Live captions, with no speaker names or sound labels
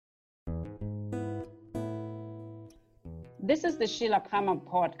This is the Sheila Khama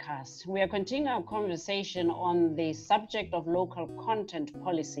podcast. We are continuing our conversation on the subject of local content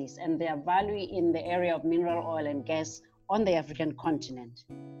policies and their value in the area of mineral oil and gas on the African continent.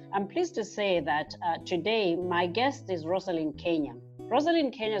 I'm pleased to say that today my guest is Rosalind Kenya.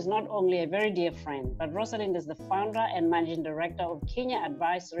 Rosalind Kenya is not only a very dear friend, but Rosalind is the founder and managing director of Kenya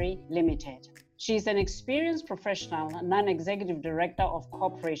Advisory Limited. She is an experienced professional, non-executive director of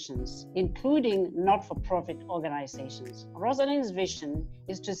corporations, including not-for-profit organizations. Rosalind's vision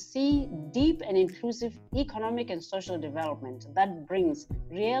is to see deep and inclusive economic and social development that brings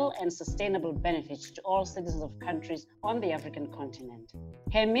real and sustainable benefits to all citizens of countries on the African continent.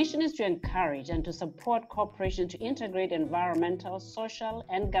 Her mission is to encourage and to support corporations to integrate environmental, social,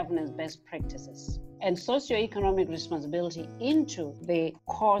 and governance best practices and socioeconomic responsibility into the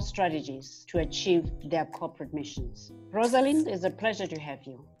core strategies to achieve their corporate missions. Rosalind, it's a pleasure to have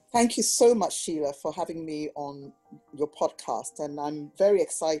you. Thank you so much, Sheila, for having me on your podcast. And I'm very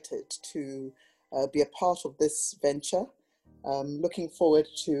excited to be a part of this venture. Looking forward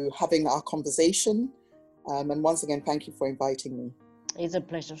to having our conversation. And once again, thank you for inviting me. It's a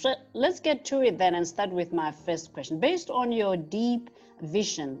pleasure. So let's get to it then and start with my first question. Based on your deep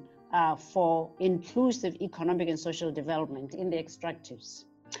vision for inclusive economic and social development in the extractives,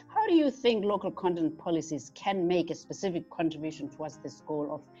 how do you think local content policies can make a specific contribution towards this goal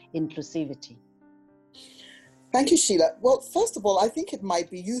of inclusivity? Thank you, Sheila. Well, first of all, I think it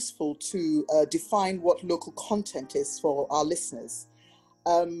might be useful to define what local content is for our listeners.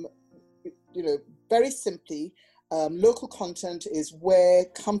 Very simply, local content is where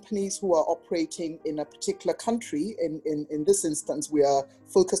companies who are operating in a particular country, in this instance, we are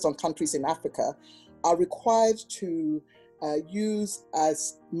focused on countries in Africa, are required to use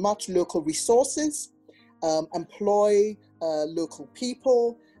as much local resources, employ local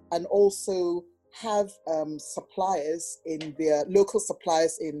people, and also have local suppliers in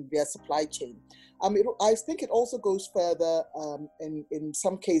their supply chain. I think it also goes further in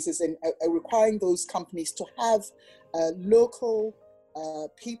some cases in requiring those companies to have local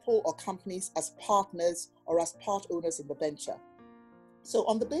people or companies as partners or as part owners in the venture. So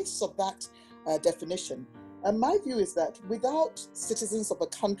on the basis of that definition, my view is that without citizens of a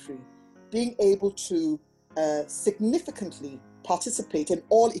country being able to significantly participate in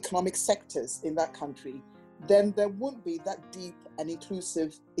all economic sectors in that country, then there won't be that deep and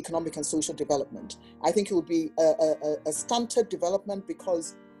inclusive economic and social development. I think it will be a stunted development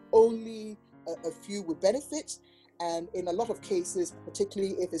because only a few would benefit. And in a lot of cases,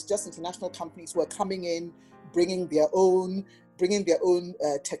 particularly if it's just international companies who are coming in, bringing their own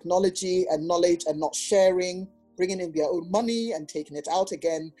technology and knowledge and not sharing, bringing in their own money and taking it out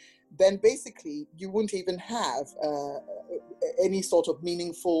again, then basically you won't even have any sort of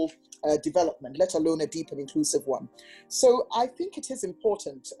meaningful development, let alone a deep and inclusive one. So I think it is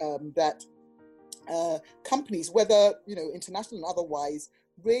important that companies, whether international and otherwise,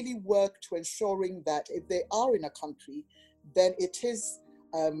 really work to ensuring that if they are in a country, then it is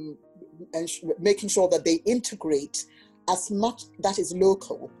making sure that they integrate as much that is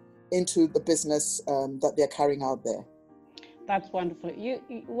local into the business that they're carrying out there. That's wonderful.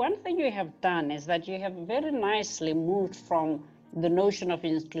 One thing you have done is that you have very nicely moved from the notion of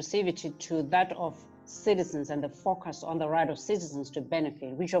inclusivity to that of citizens and the focus on the right of citizens to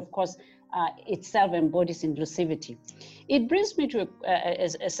benefit, which of course itself embodies inclusivity. It brings me to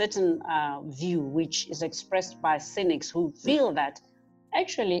a certain view which is expressed by cynics who feel that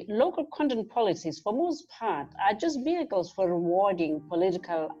actually local content policies for most part are just vehicles for rewarding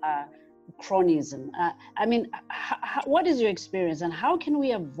political cronyism. What is your experience and how can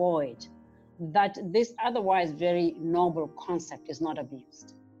we avoid that this otherwise very noble concept is not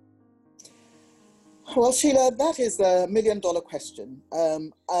abused? Well, Sheila, that is a $1 million question.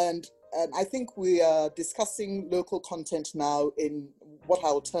 And I think we are discussing local content now in what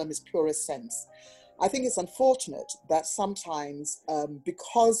I would term is purest sense. I think it's unfortunate that sometimes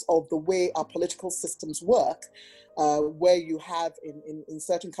because of the way our political systems work, where you have in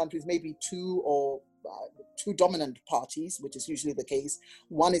certain countries maybe two dominant parties, which is usually the case.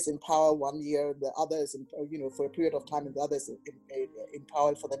 One is in power 1 year, the other is for a period of time, and the other is in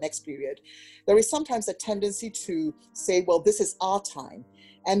power for the next period. There is sometimes a tendency to say, well, this is our time.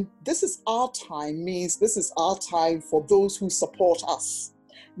 And this is our time means this is our time for those who support us,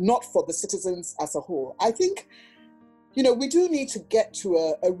 not for the citizens as a whole. I think, we do need to get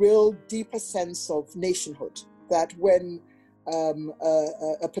to a real deeper sense of nationhood, that when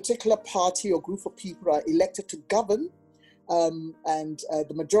a particular party or group of people are elected to govern, and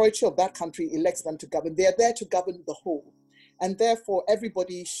the majority of that country elects them to govern, they are there to govern the whole. and therefore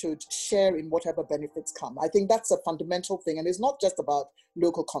everybody should share in whatever benefits come. I think that's a fundamental thing, and it's not just about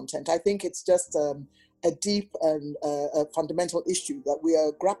local content. I think it's just a deep and a fundamental issue that we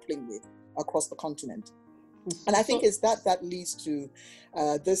are grappling with across the continent. And I think it's that leads to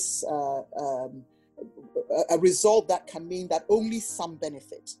a result that can mean that only some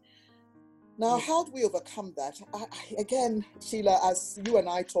benefit. Now, how do we overcome that? Again, Sheila, as you and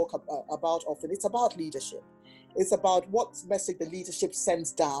I talk about often, it's about leadership. It's about what message the leadership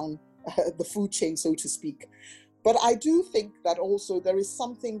sends down the food chain, so to speak. But I do think that also there is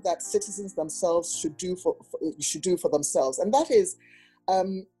something that citizens themselves should do for themselves, and that is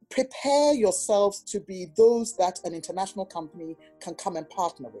prepare yourselves to be those that an international company can come and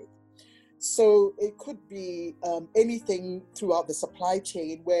partner with. So it could be anything throughout the supply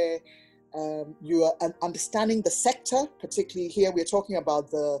chain where you are understanding the sector, particularly here we're talking about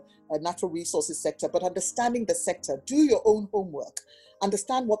the natural resources sector, but understanding the sector, do your own homework,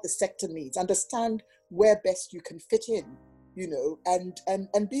 understand what the sector needs, understand where best you can fit in, you know, and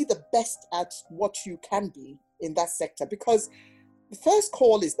be the best at what you can be in that sector. Because the first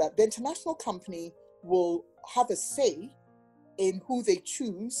call is that the international company will have a say in who they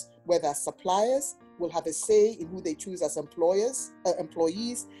choose, whether as suppliers, will have a say in who they choose as employees,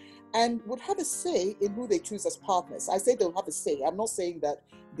 and would have a say in who they choose as partners. I say they'll have a say. I'm not saying that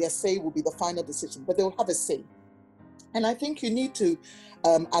their say will be the final decision, but they'll have a say. And I think you need to,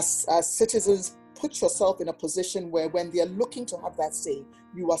 as citizens, put yourself in a position where when they're looking to have that say,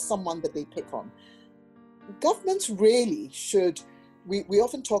 you are someone that they pick on. Governments really should, we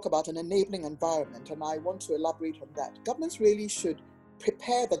often talk about an enabling environment, and I want to elaborate on that. Governments really should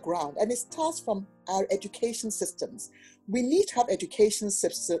prepare the ground, and it starts from our education systems. We need to have education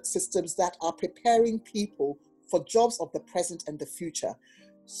systems that are preparing people for jobs of the present and the future,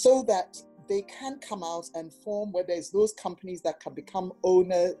 so that they can come out and form, whether it's those companies that can become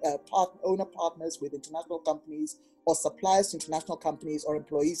owner partners with international companies, or suppliers to international companies, or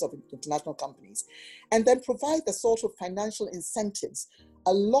employees of international companies, and then provide the sort of financial incentives.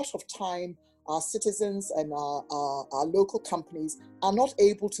 A lot of time, our citizens and our local companies are not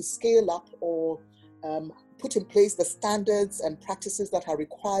able to scale up or put in place the standards and practices that are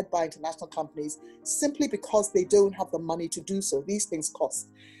required by international companies, simply because they don't have the money to do so. These things cost.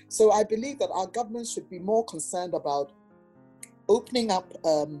 So I believe that our governments should be more concerned about opening up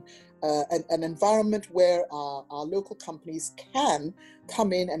an environment where our local companies can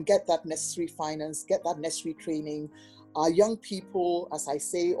come in and get that necessary finance, get that necessary training. Our young people, as I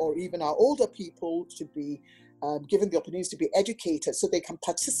say, or even our older people should be given the opportunity to be educated so they can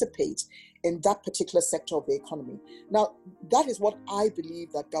participate in that particular sector of the economy. Now, that is what I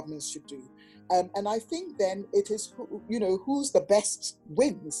believe that governments should do. And I think then it is, who's the best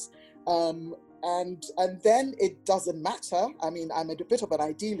wins. And then it doesn't matter. I mean, I'm a bit of an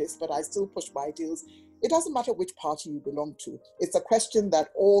idealist, but I still push my ideals. It doesn't matter which party you belong to. It's a question that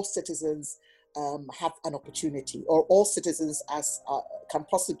all citizens have an opportunity, or all citizens can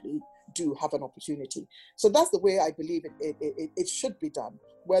possibly do have an opportunity. So that's the way I believe it should be done.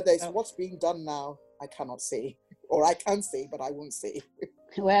 Whether it's what's being done now, I cannot say, or I can say, but I won't say.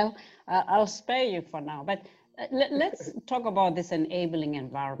 Well, I'll spare you for now, but let's talk about this enabling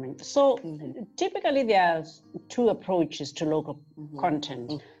environment. So typically there are two approaches to local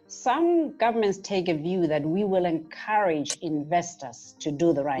content. Some governments take a view that we will encourage investors to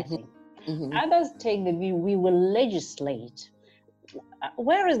do the right thing. Others take the view we will legislate.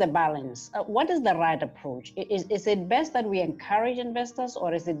 Where is the balance? What is the right approach? Is it best that we encourage investors,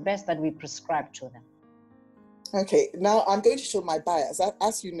 or is it best that we prescribe to them? Okay, now I'm going to show my bias.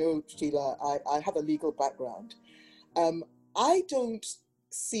 As you know, Sheila, I have a legal background. I don't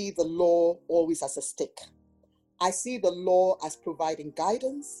see the law always as a stick. I see the law as providing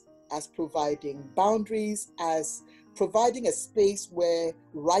guidance, as providing boundaries, as providing a space where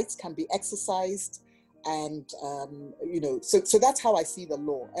rights can be exercised. And, so that's how I see the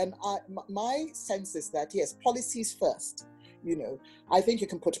law. And my sense is that, yes, policies first. I think you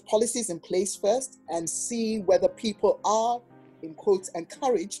can put policies in place first and see whether people are, in quotes,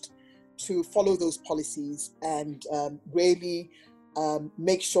 encouraged to follow those policies, and really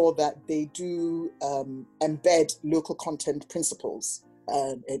make sure that they do embed local content principles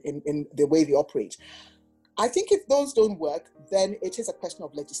in the way they operate. I think if those don't work, then it is a question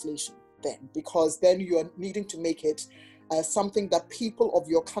of legislation then, because then you are needing to make it something that people of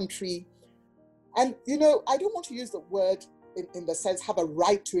your country, and I don't want to use the word in the sense have a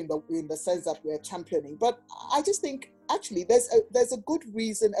right to, in the sense that we're championing, but I just think actually there's a good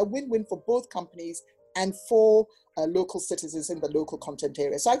reason, a win-win for both companies and for local citizens in the local content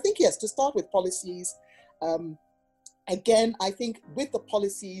area. So I think, yes, to start with policies, Again, I think with the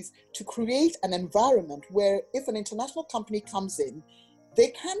policies to create an environment where if an international company comes in, they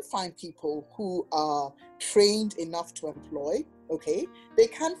can find people who are trained enough to employ, okay? They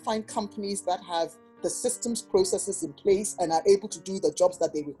can find companies that have the systems, processes in place and are able to do the jobs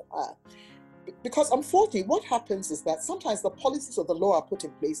that they require. Because unfortunately, what happens is that sometimes the policies of the law are put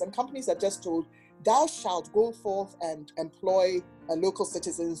in place and companies are just told, thou shalt go forth and employ local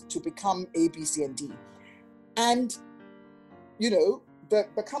citizens to become A, B, C, and D. And, you know,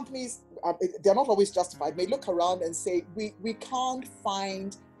 the companies, they're not always justified, may look around and say, we can't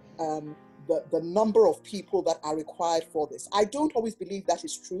find the number of people that are required for this. I don't always believe that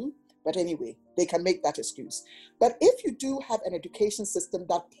is true, but anyway, they can make that excuse. But if you do have an education system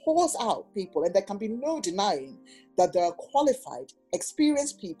that pours out people, and there can be no denying that there are qualified,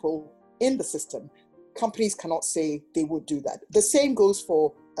 experienced people in the system, companies cannot say they would do that. The same goes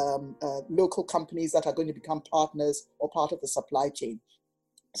for local companies that are going to become partners or part of the supply chain.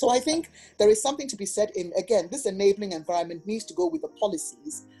 So I think there is something to be said in, again, this enabling environment needs to go with the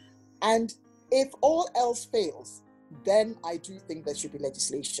policies. And if all else fails, then I do think there should be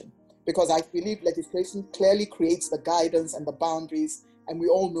legislation, because I believe legislation clearly creates the guidance and the boundaries, and we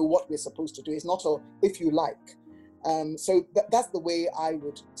all know what we're supposed to do. It's not a if you like. So that's the way I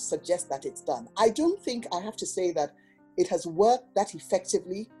would suggest that it's done. I don't think I have to say that it has worked that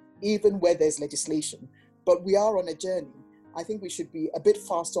effectively, even where there's legislation, but we are on a journey. I think we should be a bit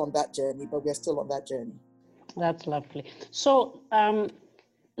faster on that journey, but we're still on that journey. That's lovely. So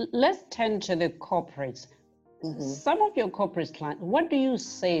let's turn to the corporates. Mm-hmm. Some of your corporate clients, what do you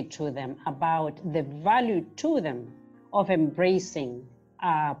say to them about the value to them of embracing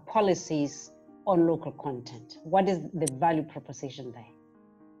policies on local content? What is the value proposition there?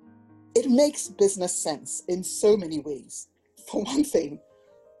 It makes business sense in so many ways. For one thing,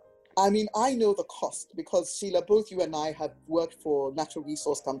 I mean, I know the cost because, Sheila, both you and I have worked for natural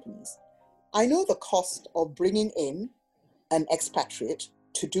resource companies. I know the cost of bringing in an expatriate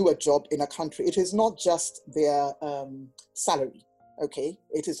to do a job in a country. It is not just their salary, okay?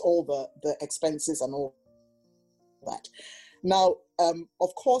 It is all the expenses and all that. Now,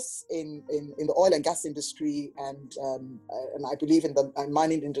 of course, in the oil and gas industry and I believe in the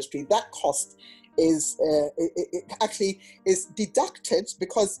mining industry, that cost is it actually is deducted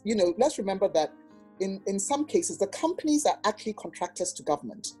because, you know, let's remember that in some cases, the companies are actually contractors to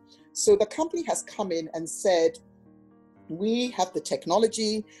government. So the company has come in and said, we have the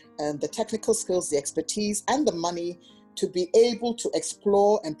technology and the technical skills, the expertise and the money to be able to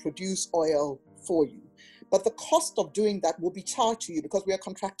explore and produce oil for you. But the cost of doing that will be charged to you because we are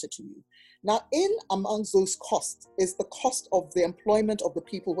contracted to you. Now, in amongst those costs is the cost of the employment of the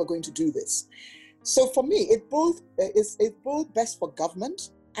people who are going to do this. So for me, it's both best for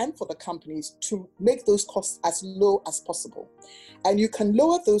government and for the companies to make those costs as low as possible. And you can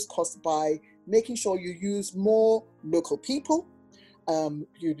lower those costs by making sure you use more local people,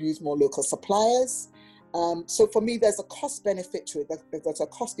 you use more local suppliers. So for me, there's a cost benefit to it. There's a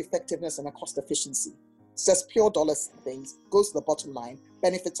cost effectiveness and a cost efficiency. It's just pure dollars things, goes to the bottom line,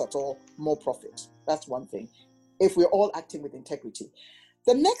 benefits at all, more profit. That's one thing, if we're all acting with integrity.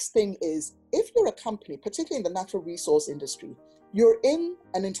 The next thing is, if you're a company, particularly in the natural resource industry, you're in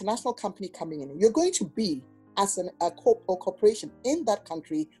an international company coming in, you're going to be as a corporation in that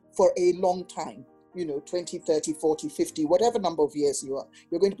country for a long time, you know, 20, 30, 40, 50, whatever number of years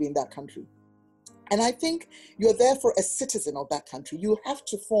you're going to be in that country. And I think you're there for a citizen of that country. You have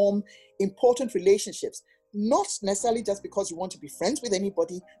to form important relationships, not necessarily just because you want to be friends with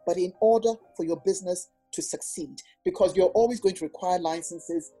anybody, but in order for your business to succeed, because you're always going to require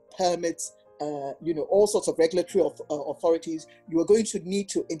licenses, permits, you know, all sorts of regulatory authorities. You are going to need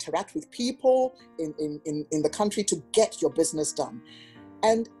to interact with people in the country to get your business done.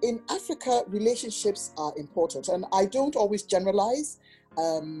 And in Africa, relationships are important. And I don't always generalize,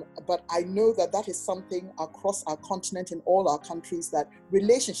 but I know that that is something across our continent, in all our countries, that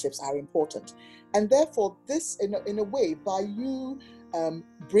relationships are important. And therefore, this, in a way, by you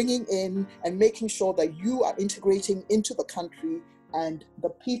bringing in and making sure that you are integrating into the country and the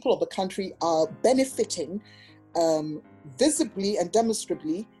people of the country are benefiting visibly and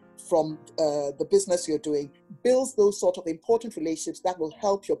demonstrably from the business you're doing, builds those sort of important relationships that will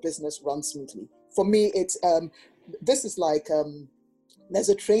help your business run smoothly. For me, it's this is like there's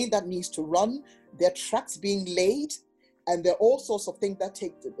a train that needs to run, there are tracks being laid, and there are all sorts of things that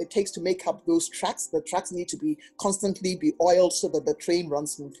it takes to make up those tracks. The tracks need to be constantly be oiled so that the train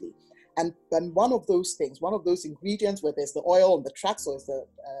runs smoothly. And one of those things, one of those ingredients, where there's the oil on the tracks or the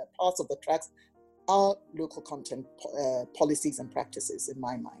parts of the tracks, are local content policies and practices, in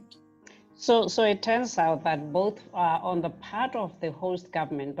my mind. So it turns out that both on the part of the host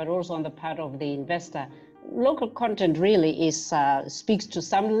government, but also on the part of the investor, local content really is speaks to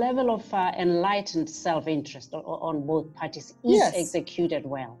some level of enlightened self-interest on both parties, if Yes. executed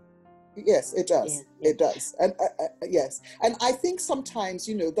well. Yes, it does. Yeah. It does. And yes. And I think sometimes,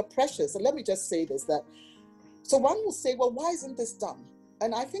 the pressures, and let me just say this, that so one will say, well, why isn't this done?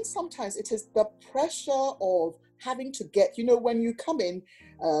 And I think sometimes it is the pressure of having to get, when you come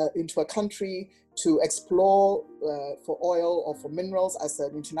into a country to explore for oil or for minerals as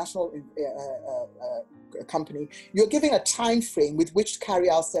an international company, you're given a time frame with which to carry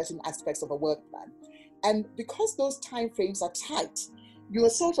out certain aspects of a work plan. And because those time frames are tight, you are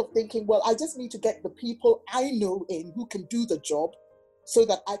sort of thinking, well, I just need to get the people I know in who can do the job so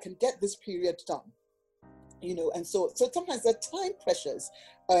that I can get this period done. And so sometimes the time pressures,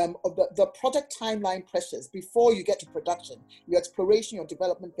 of the project timeline pressures before you get to production, your exploration, your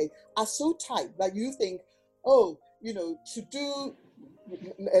development phase are so tight that you think, to do,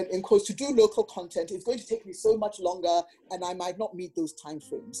 in quotes, to do local content is going to take me so much longer and I might not meet those time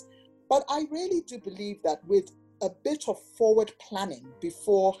frames. But I really do believe that with a bit of forward planning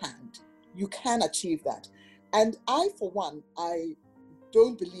beforehand, you can achieve that. And I, for one, I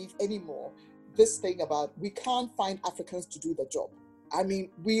don't believe anymore this thing about we can't find Africans to do the job. I mean,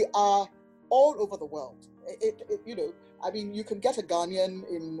 we are all over the world. You can get a Ghanaian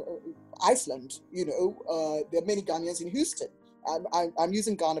in Iceland, there are many Ghanaians in Houston. I'm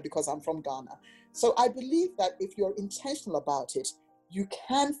using Ghana because I'm from Ghana. So I believe that if you're intentional about it, you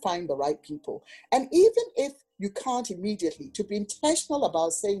can find the right people. And even if you can't immediately, to be intentional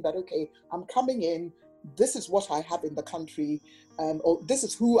about saying that, okay, I'm coming in, this is what I have in the country, or this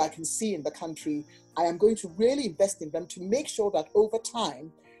is who I can see in the country. I am going to really invest in them to make sure that over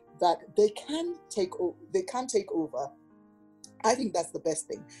time that they can take over. I think that's the best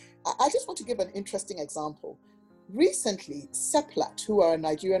thing. I just want to give an interesting example. Recently, Seplat, who are a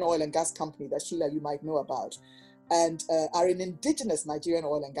Nigerian oil and gas company that Sheila, you might know about, and are an indigenous Nigerian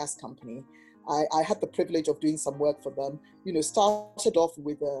oil and gas company. I had the privilege of doing some work for them. Started off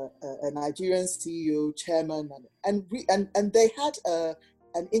with a Nigerian CEO, chairman, and they had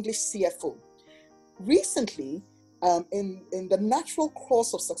an English CFO. Recently, in the natural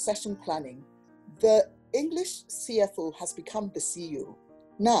course of succession planning, the English CFO has become the CEO.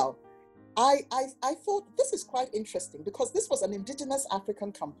 Now, I thought this is quite interesting because this was an indigenous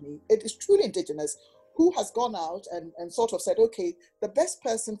African company. It is truly indigenous, who has gone out and sort of said, okay, the best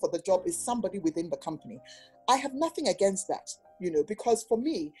person for the job is somebody within the company. I have nothing against that, because for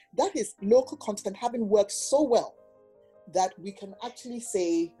me, that is local content having worked so well that we can actually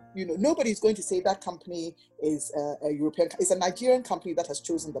say, nobody's going to say that company is a European, it's a Nigerian company that has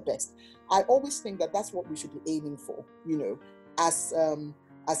chosen the best. I always think that that's what we should be aiming for, as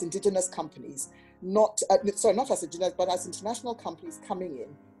indigenous companies, not as indigenous, but as international companies coming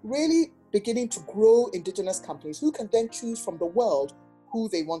in, really beginning to grow indigenous companies who can then choose from the world who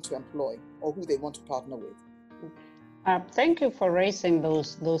they want to employ or who they want to partner with. Thank you for raising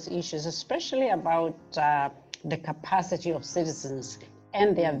those issues, especially about the capacity of citizens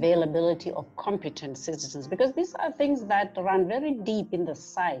and the availability of competent citizens, because these are things that run very deep in the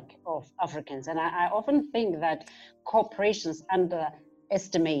psyche of Africans. And I often think that corporations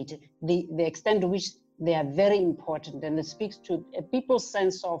underestimate the extent to which they are very important, and it speaks to people's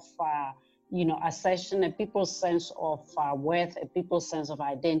sense of assertion, a people's sense of worth, a people's sense of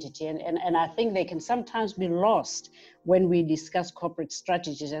identity. And I think they can sometimes be lost when we discuss corporate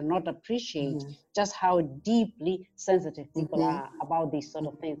strategies and not appreciate just how deeply sensitive people are about these sort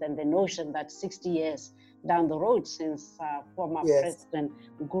of things, and the notion that 60 years down the road since former President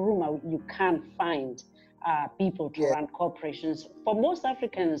Nkrumah, you can't find people to run corporations. For most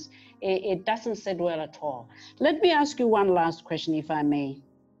Africans, it doesn't sit well at all. Let me ask you one last question, if I may.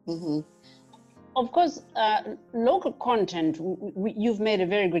 Of course, local content, you've made a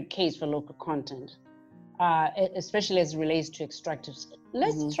very good case for local content, especially as it relates to extractives.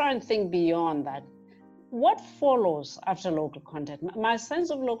 Let's try and think beyond that. What follows after local content? My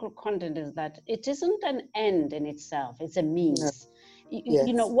sense of local content is that it isn't an end in itself, it's a means.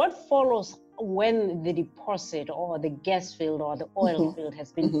 What follows when the deposit or the gas field or the oil field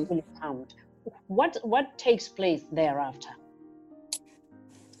has been fully pumped? What takes place thereafter?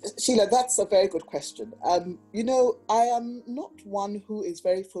 Sheila, that's a very good question. I am not one who is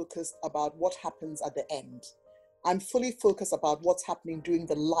very focused about what happens at the end. I'm fully focused about what's happening during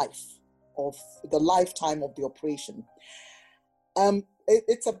the lifetime of the operation.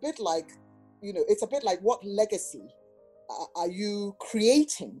 It's a bit like, what legacy are you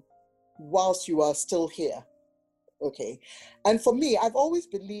creating whilst you are still here? Okay. And for me, I've always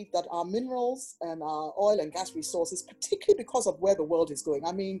believed that our minerals and our oil and gas resources, particularly because of where the world is going.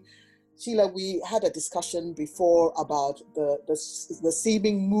 I mean, Sheila, we had a discussion before about the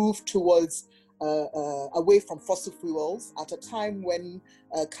seeming move towards away from fossil fuels at a time when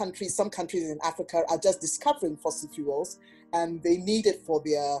some countries in Africa are just discovering fossil fuels, and they need it for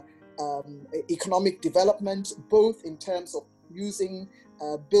their economic development, both in terms of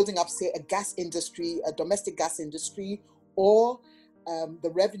building up, say, a gas industry, a domestic gas industry, or the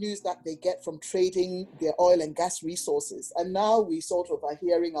revenues that they get from trading their oil and gas resources. And now we sort of are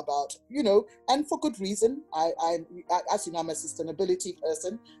hearing about, and for good reason. As you know, I'm a sustainability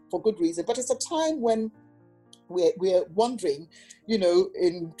person, for good reason. But it's a time when we're wondering,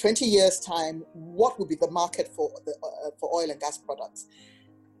 in 20 years' time, what will be the market for oil and gas products.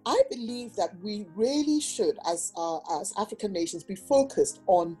 I believe that we really should, as African nations, be focused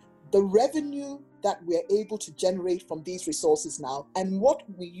on the revenue that we're able to generate from these resources now and what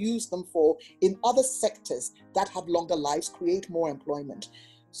we use them for in other sectors that have longer lives, create more employment.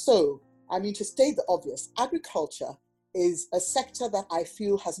 So, I mean, to state the obvious, agriculture is a sector that I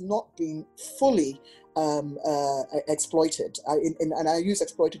feel has not been fully exploited, and I use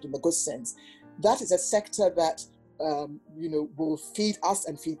exploited in the good sense. That is a sector that will feed us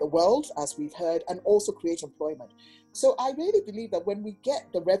and feed the world, as we've heard, and also create employment. So I really believe that when we get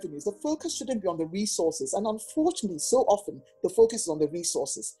the revenues, the focus shouldn't be on the resources. And unfortunately, so often the focus is on the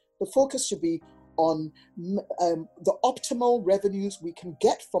resources. The focus should be on the optimal revenues we can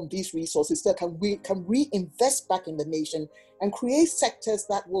get from these resources that we can reinvest back in the nation and create sectors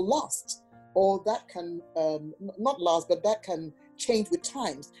that will last, or that can not last, but that can change with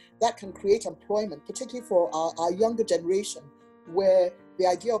times, that can create employment, particularly for our younger generation, where the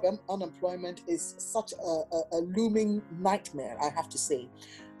idea of unemployment is such a looming nightmare, I have to say.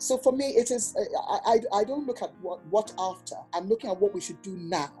 So for me, it is, I don't look at what after, I'm looking at what we should do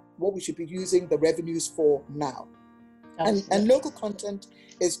now, what we should be using the revenues for now. And local content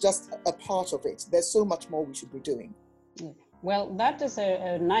is just a part of it. There's so much more we should be doing. Well, that is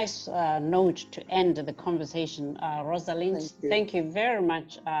a nice note to end the conversation, Rosalind. Thank you very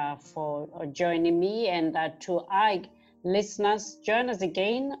much for joining me, and to our listeners, join us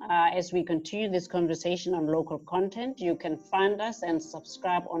again as we continue this conversation on local content. You can find us and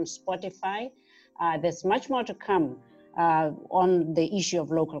subscribe on Spotify. There's much more to come on the issue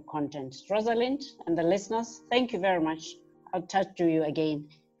of local content. Rosalind and the listeners, thank you very much. I'll talk to you again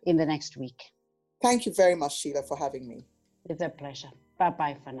in the next week. Thank you very much, Sheila, for having me. It's a pleasure.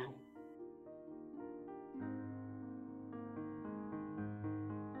 Bye-bye for now.